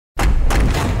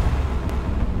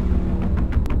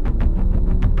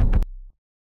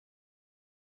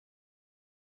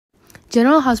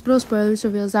General Hospital spoilers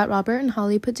reveals that Robert and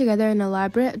Holly put together an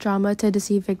elaborate drama to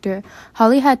deceive Victor.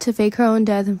 Holly had to fake her own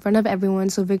death in front of everyone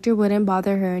so Victor wouldn't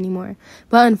bother her anymore.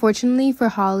 But unfortunately for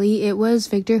Holly, it was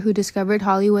Victor who discovered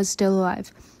Holly was still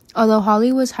alive. Although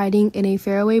Holly was hiding in a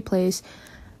faraway place,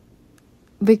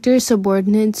 Victor's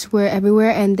subordinates were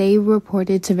everywhere and they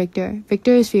reported to Victor.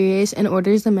 Victor is furious and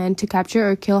orders the men to capture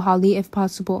or kill Holly if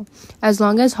possible. As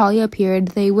long as Holly appeared,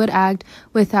 they would act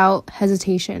without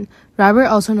hesitation. Robert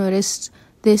also noticed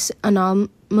this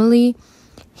anomaly.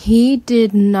 He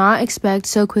did not expect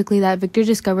so quickly that Victor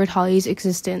discovered Holly's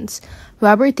existence.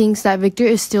 Robert thinks that Victor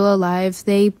is still alive.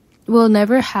 They will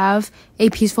never have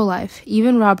a peaceful life.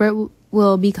 Even Robert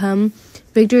will become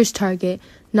Victor's target,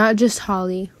 not just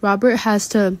Holly. Robert has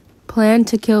to plan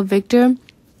to kill Victor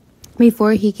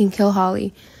before he can kill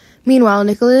Holly. Meanwhile,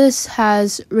 Nicholas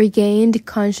has regained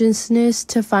consciousness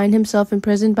to find himself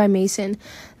imprisoned by Mason.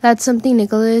 That's something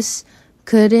Nicholas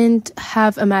couldn't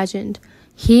have imagined.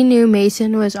 He knew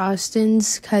Mason was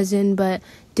Austin's cousin, but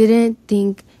didn't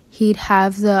think he'd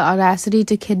have the audacity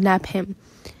to kidnap him.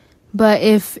 But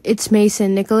if it's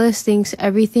Mason, Nicholas thinks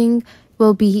everything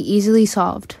will be easily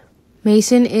solved.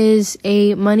 Mason is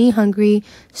a money-hungry,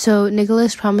 so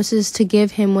Nicholas promises to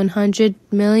give him $100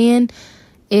 million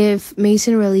if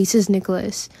Mason releases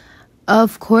Nicholas.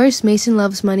 Of course, Mason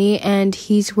loves money, and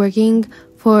he's working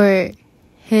for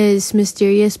his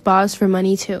mysterious boss for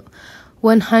money too.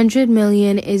 $100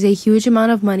 million is a huge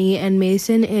amount of money, and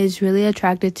Mason is really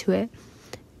attracted to it.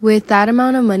 With that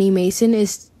amount of money, Mason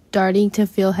is starting to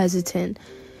feel hesitant.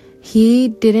 He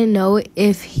didn't know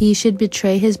if he should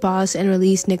betray his boss and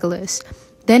release Nicholas.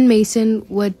 Then Mason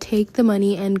would take the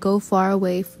money and go far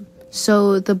away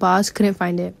so the boss couldn't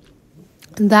find it.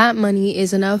 That money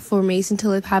is enough for Mason to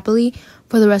live happily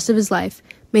for the rest of his life.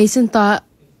 Mason thought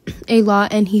a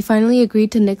lot and he finally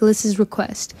agreed to Nicholas's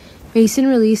request. Mason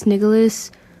released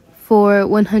Nicholas for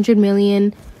 $100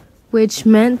 million, which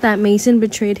meant that Mason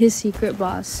betrayed his secret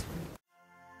boss.